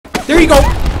There you go.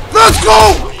 Let's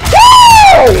go.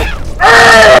 Woo!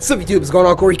 What's up, YouTube? What's going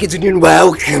on? CORYXKENSHIN GEAR, and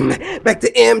welcome back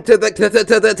to M to the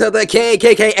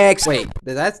KKKX. Wait,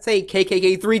 did that say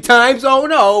KKK 3 times? Oh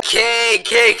no.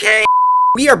 KKK.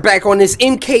 We are back on this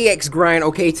MKX grind.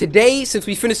 Okay, today, since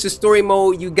we finished the story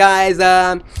mode, you guys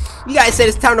said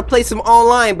it's time to play some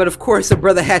online, but of course, a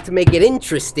brother had to make it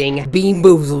interesting. Bean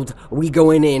boozled, we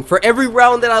going in. For every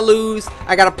round that I lose,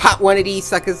 I gotta pop one of these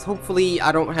suckers. Hopefully,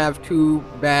 I don't have too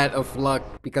bad of luck,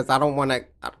 because I don't wanna,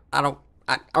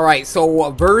 Alright,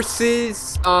 so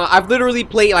versus, I've literally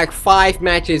played like 5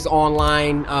 matches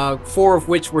online, 4 of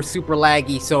which were super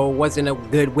laggy, so it wasn't a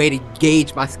good way to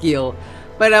gauge my skill.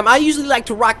 But I usually like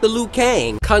to rock the Liu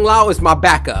Kang. Kung Lao is my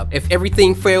backup. If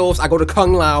everything fails, I go to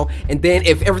Kung Lao, and then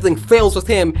if everything fails with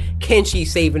him,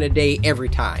 Kenshi's saving the day every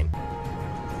time.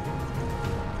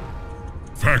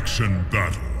 Faction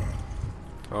battle.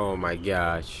 Oh my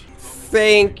gosh.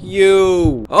 Thank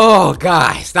you. Oh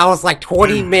guys, that was like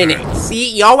 20 minutes.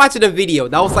 See, y'all watching the video.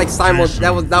 That was like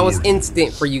that was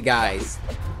instant for you guys.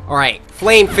 Alright,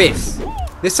 Flame Fist.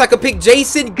 This sucker picked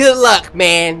Jason. Good luck,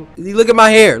 man. Look at my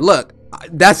hair. Look.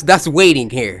 That's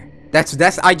waiting here. That's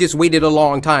I just waited a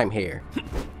long time here.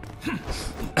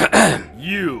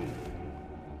 You.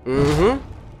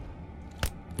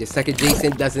 This second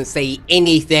Jason doesn't say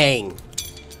anything.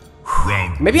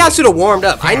 Round Maybe I should have warmed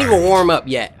up. I didn't even warm up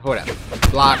yet. Hold up.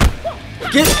 Block.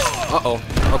 Get. Uh-oh.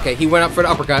 Okay, he went up for the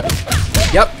uppercut.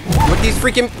 Yep.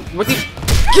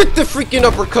 Get the freaking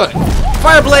uppercut.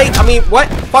 Fireblade. I mean, what?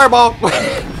 Fireball.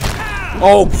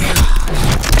 Oh.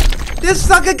 This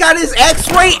sucker got his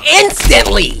X-ray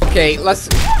instantly. Okay, let's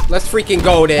freaking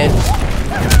go then.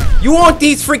 You want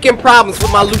these freaking problems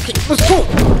with my Liu Kang? Let's go.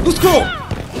 Let's go.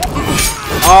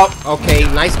 Oh, okay.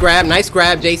 Nice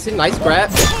grab, Jason. Nice grab.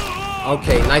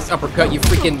 Okay, nice uppercut, you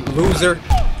freaking loser.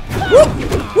 Woo!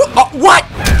 Woo! Oh, what?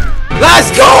 Let's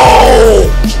go!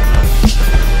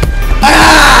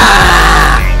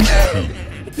 Ah!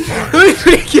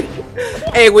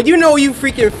 Hey, when you know you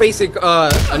freaking facing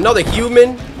another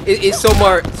human, it's so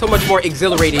much more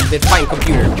exhilarating than fighting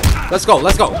computer. Let's go,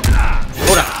 let's go.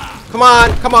 Hold up. Come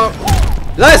on, come on.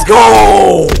 Let's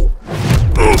go!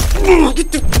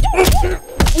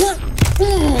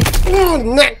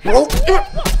 Neck, bro.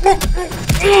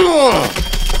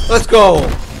 Let's go.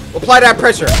 Apply that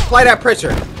pressure. Apply that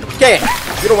pressure. Okay.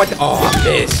 You don't want to. Oh, I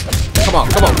missed. Come on,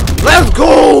 come on. Let's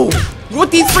go. You want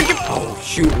these freaking. Oh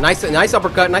shoot. Nice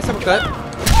uppercut. Nice uppercut.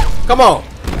 Come on.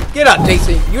 Get up,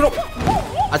 Jason. You don't.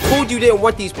 I told you didn't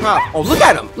want these props. Oh, look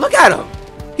at him. Look at him.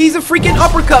 He's a freaking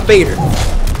uppercut baiter.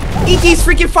 Eat these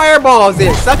freaking fireballs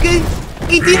in, sucker.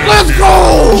 Eat these. Let's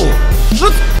go.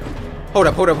 Let's. Hold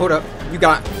up, hold up, hold up. You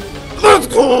got. Let's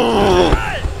go.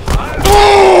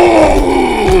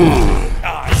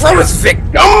 First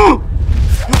victim.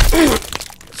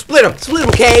 Split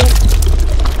him, Kang.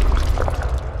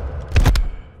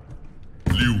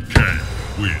 Liu Kang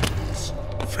wins.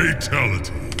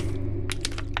 Fatality.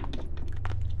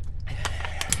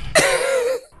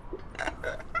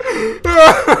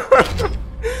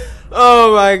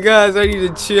 Oh my gosh, I need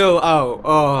to chill out.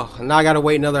 Oh, now I gotta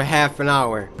wait another half an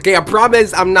hour. Okay, I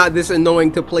promise I'm not this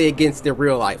annoying to play against in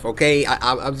real life, okay?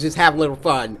 I'm just having a little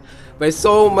fun. But it's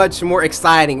so much more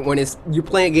exciting when you're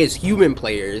playing against human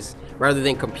players rather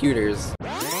than computers.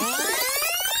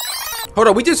 Hold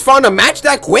on, we just found a match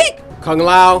that quick? Kung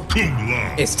Lao,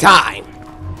 it's time.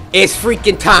 It's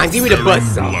freaking time. Give me the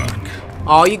buzzsaw.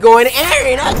 Oh, you going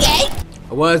Aaron, okay?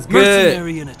 What's good?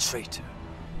 Mercenary and a traitor.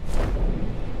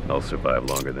 I'll survive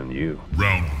longer than you.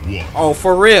 Round 1. Oh,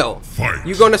 for real? Fight.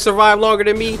 You gonna survive longer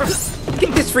than me?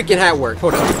 Get this freaking hat work.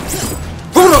 Hold up.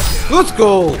 Hold up. Let's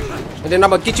go. And then I'm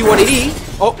gonna get you one of these.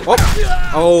 Oh, oh.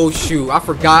 Oh, shoot. I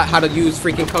forgot how to use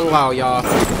freaking Kung Lao, y'all.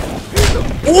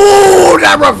 Ooh,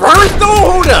 that reverse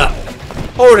though? Hold up.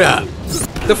 Hold up.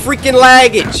 The freaking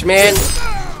laggage, man.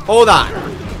 Hold on.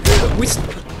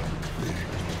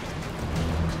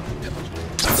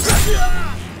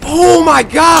 Oh my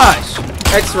gosh.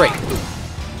 X-ray.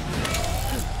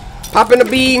 Popping the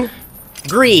bean.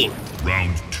 Green.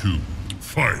 Round 2.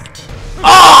 Fight.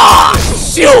 Oh,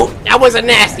 shoot. That was a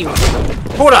nasty one.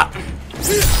 Hold up.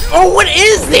 Oh, what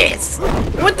is this?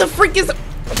 What the freak is...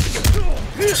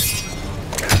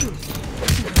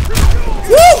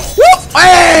 Woo! Woo!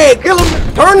 Hey, kill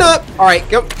him. Turn up. All right,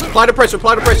 go. Apply the pressure.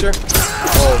 Apply the pressure.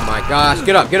 Oh my gosh.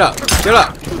 Get up. Get up. Get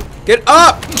up. Get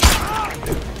up.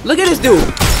 Look at this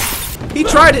dude. He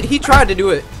tried it. He tried to do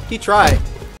it. He tried.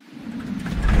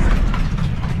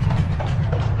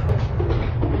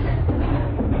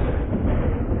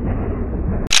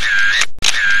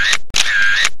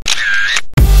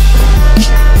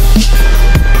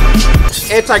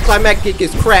 anticlimactic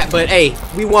is crap, but hey,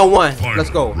 we won one. Let's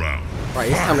go. Round.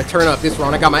 Alright, it's time to turn up this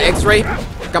round. I got my X-ray.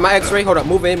 Got my X-ray. Hold up.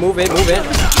 Move in, move in, move in.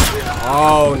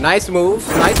 Oh, nice moves.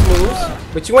 Nice moves.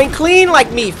 But you ain't clean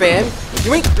like me, fam.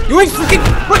 You ain't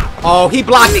freaking. What? Oh, he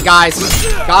blocked it, guys.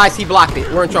 Guys, he blocked it.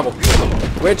 We're in trouble.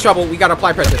 We're in trouble. We gotta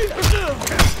apply pressure.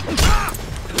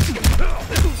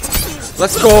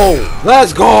 Let's go.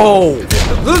 Let's go.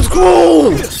 Let's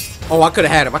go. Oh, I could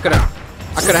have had him. I could have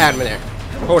had him in there.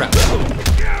 Hold up.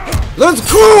 Let's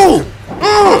go.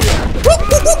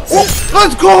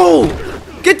 Let's go.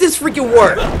 Get this freaking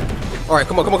work. All right,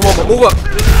 come on, come on, come on. Move up.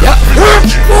 Yep.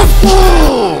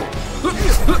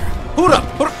 Hold up.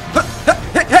 Hold up.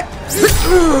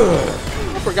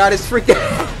 I forgot his freaking.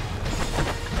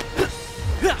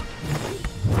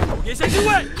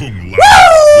 Kung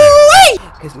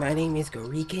Lao. Because my name is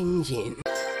CORYXKENSHIN.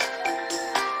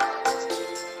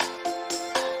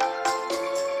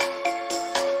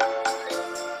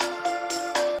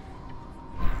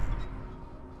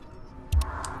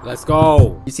 Let's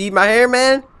go. You see my hair,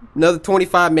 man? Another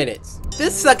 25 minutes.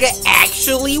 This sucker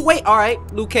actually wait. All right,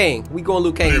 Liu Kang. We going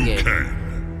Liu Kang again.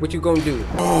 What you gonna do?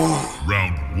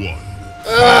 Round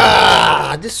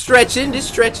 1. Just stretching, just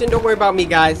stretching. Don't worry about me,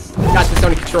 guys. Got this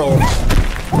under control.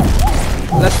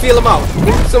 Let's feel him out.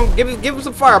 Give him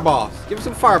some fireballs. Give him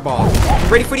some fireballs.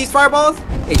 Ready for these fireballs?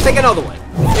 Hey, take another one.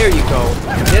 There you go.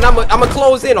 Then I'ma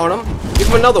close in on him. Give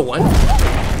him another one.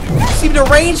 You see the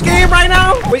range game right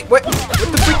now? Wait, what the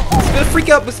freak? It's gonna freak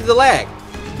up. This is the lag.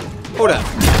 Hold up.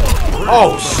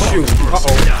 Oh shoot.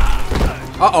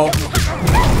 Uh oh.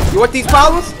 You want these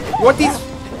problems? You want these?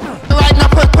 Right now,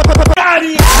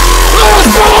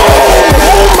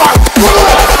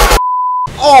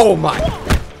 oh my.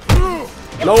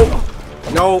 Nope.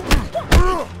 Nope.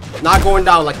 Not going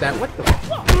down like that. What the?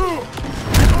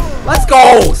 Let's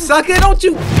go, sucker. Don't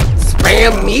you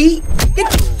spam me.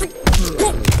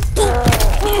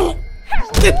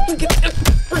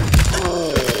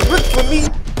 Look for me.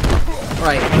 All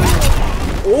right.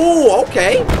 Oh,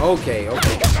 okay. Okay,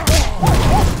 okay.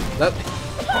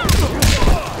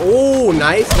 Oh,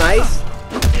 nice, nice.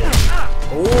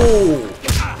 Oh.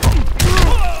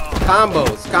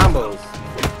 Combos, combos.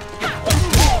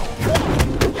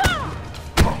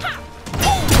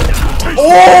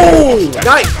 Oh,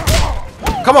 nice.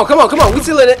 Come on, come on, come on. We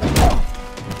still in it.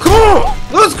 Come on.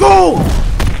 Let's go.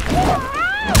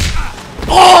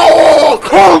 Oh,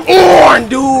 come on,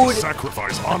 dude.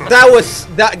 Sacrifice honor. That was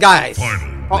that, guys.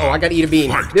 Final I gotta eat a bean.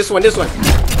 fight. This one, this one.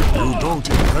 You don't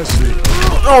impress me.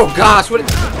 Oh gosh, what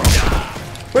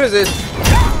is this?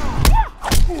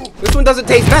 This one doesn't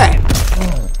taste bad.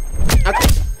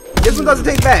 This one doesn't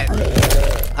taste bad.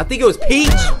 I think it was peach.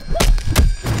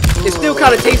 It still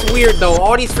kind of tastes weird though.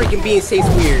 All these freaking beans taste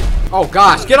weird. Oh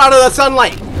gosh, get out of the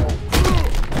sunlight.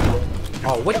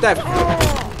 Oh, what that?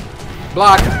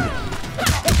 Block.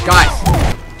 Guys.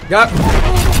 Yup.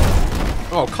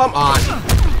 Oh, come on.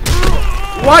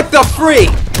 What the freak?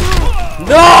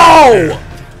 No!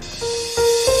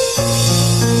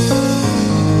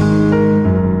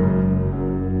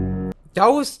 That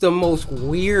was the most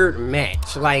weird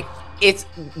match. Like,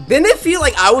 didn't it feel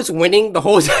like I was winning the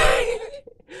whole time?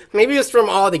 Maybe it's from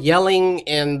all the yelling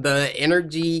and the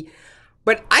energy.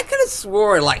 But I could have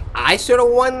swore, like, I should have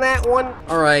won that one.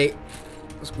 Alright.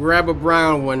 Let's grab a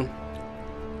brown one.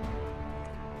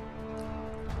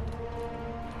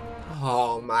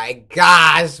 Oh my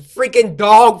gosh. Freaking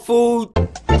dog food.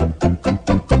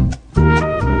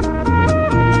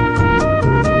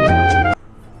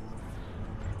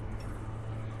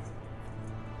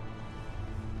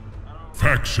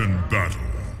 Faction battle.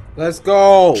 Let's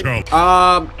go. Challenge.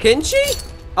 Kenshi?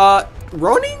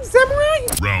 Ronin Samurai?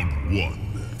 Round 1.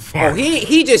 Fight. Oh,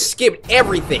 he just skipped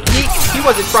everything. He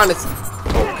wasn't trying to.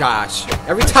 Oh gosh.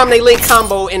 Every time they link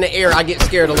combo in the air, I get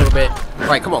scared a little bit.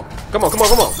 Alright, come on. Come on, come on,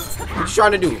 come on. What you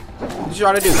trying to do? What you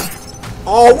trying to do?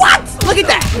 Oh, what? Look at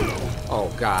that.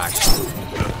 Oh gosh.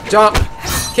 Jump.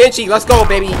 Kenshi, let's go,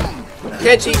 baby.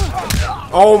 Kenshi.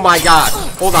 Oh my god.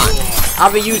 Hold on. I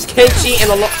haven't used Kenshi in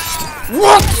a long.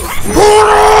 What?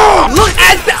 Look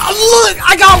at that! Look!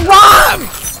 I got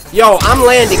robbed! Yo, I'm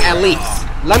landing at least.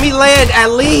 Let me land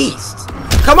at least.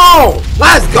 Come on!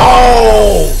 Let's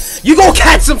go! You go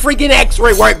catch some freaking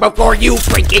X-ray work before you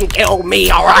freaking kill me,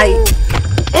 alright?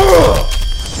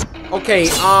 Okay,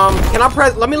 can I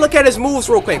press... Let me look at his moves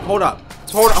real quick. Hold up.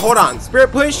 Hold on.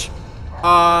 Spirit push.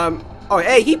 Oh,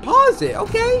 hey, he paused it.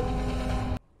 Okay.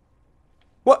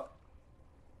 What?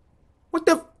 What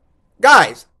the...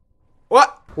 Guys.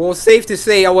 What? Well, safe to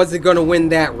say I wasn't gonna win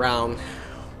that round.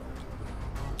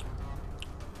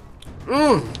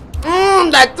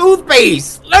 That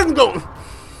toothpaste. Let's go.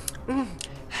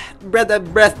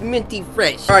 breath minty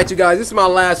fresh. All right, you guys, this is my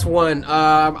last one.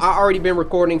 I already been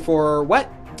recording for what?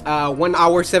 1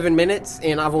 hour 7 minutes,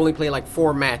 and I've only played like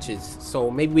 4 matches. So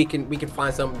maybe we can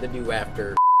find something to do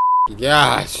after.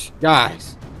 Gosh,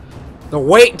 guys, the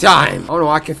wait time. Oh no,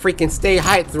 I can freaking stay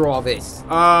hyped through all this.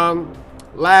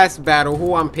 Last battle,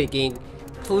 who I'm picking?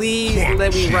 Please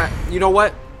let me write. You know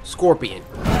what? Scorpion.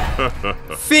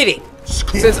 Fitting.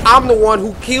 Since I'm the one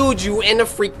who killed you in the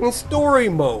freaking story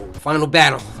mode. Final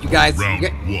battle. You guys.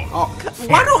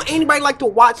 Why don't anybody like to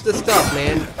watch the stuff,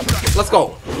 man? Let's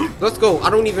go. Let's go. I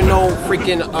don't even know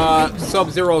freaking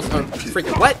Sub-Zero's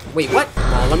freaking what? Wait, what?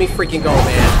 Oh, let me freaking go,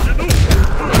 man.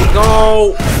 Let me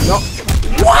go. No.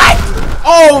 What?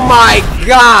 Oh my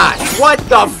gosh. What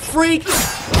the freak?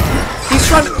 He's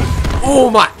trying to. Oh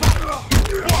my.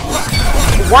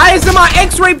 Why isn't my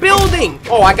X-ray building?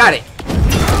 Oh, I got it.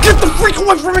 Get the freak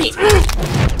away from me!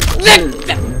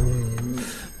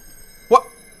 What?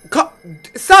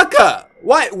 Sucker!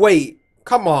 What? Wait.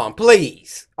 Come on,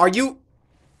 please. Are you...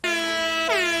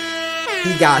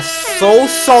 He got so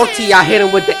salty, I hit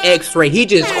him with the X-ray. He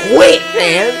just quit,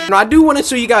 man. Now, I do want to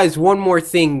show you guys one more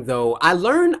thing, though. I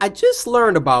just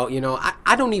learned about, you know,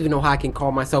 I don't even know how I can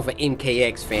call myself an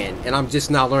MKX fan, and I'm just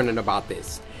now learning about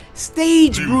this.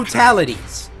 Stage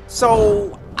brutalities.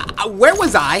 So, where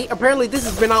was I? Apparently, this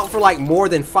has been out for like more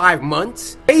than 5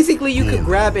 months. Basically, you could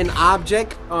grab an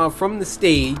object from the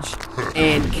stage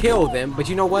and kill them. But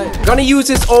you know what? I'm gonna use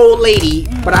this old lady,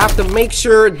 but I have to make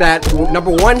sure that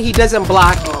number 1, he doesn't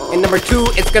block, and number 2,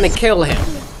 it's gonna kill him.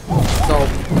 So,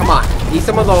 come on. Need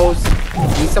some of those.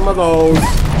 Need some of those.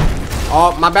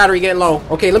 Oh, my battery getting low.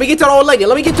 Okay, let me get to the old lady.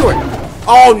 Let me get to her.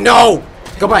 Oh, no.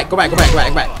 Go back, go back, go back, go back,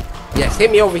 go back. Yes,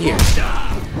 hit me over here.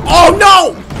 Oh,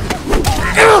 no.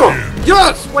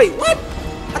 Yes! Wait, what?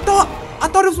 I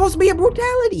thought it was supposed to be a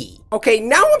brutality. Okay,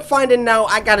 now I'm finding out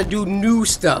I gotta do new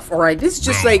stuff. Alright, this is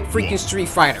just like freaking Street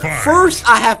Fighter. First,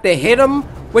 I have to hit him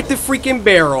with the freaking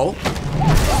barrel.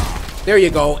 There you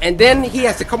go. And then he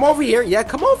has to come over here. Yeah,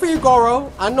 come over here,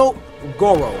 Goro. I know.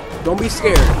 Goro, don't be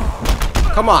scared.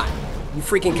 Come on, you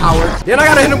freaking coward. Then I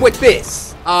gotta hit him with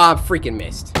this. Freaking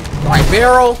missed. Alright,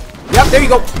 barrel. Yep, there you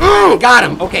go. Got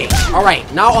him. Okay. All right.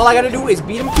 Now all I gotta do is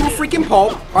beat him to a freaking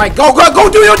pulp. All right, go, go, go,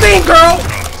 do your thing, girl.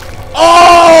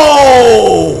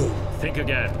 Oh! Think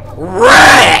again.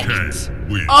 Wrecked.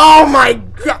 Oh my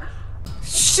god.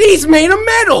 She's made of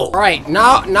metal. All right,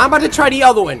 now I'm about to try the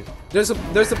other one. There's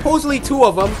supposedly 2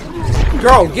 of them.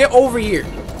 Girl, get over here.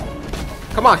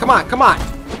 Come on, come on, come on.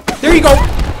 There you go.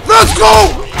 Let's go.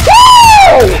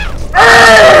 Woo!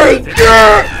 Hey,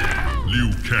 girl.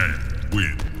 Liu Kang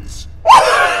wins.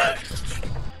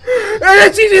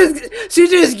 And then she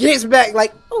just gets back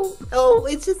like, oh,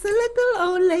 it's just a little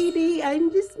old lady.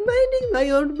 I'm just minding my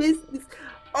own business.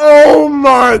 Oh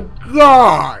my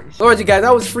gosh. Alright, you guys,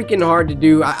 that was freaking hard to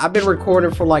do. I've been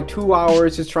recording for like 2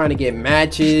 hours just trying to get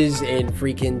matches and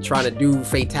freaking trying to do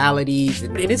fatalities.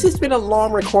 And it's just been a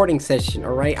long recording session,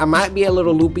 alright? I might be a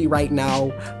little loopy right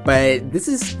now, but this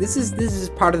is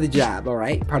part of the job,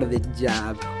 alright? Part of the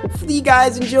job. Hopefully you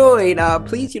guys enjoyed.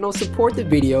 Please, you know, support the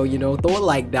video, you know, throw a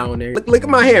like down there. Look at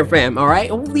my hair, fam, alright?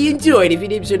 Hopefully you enjoyed. If you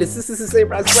did, be sure to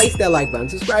slice that like button,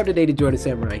 subscribe today to join the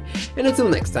samurai. And until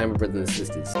next time, my brothers and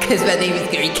sisters. Cause my name is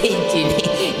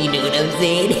CORYXKENSHIN, you know what I'm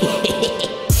saying?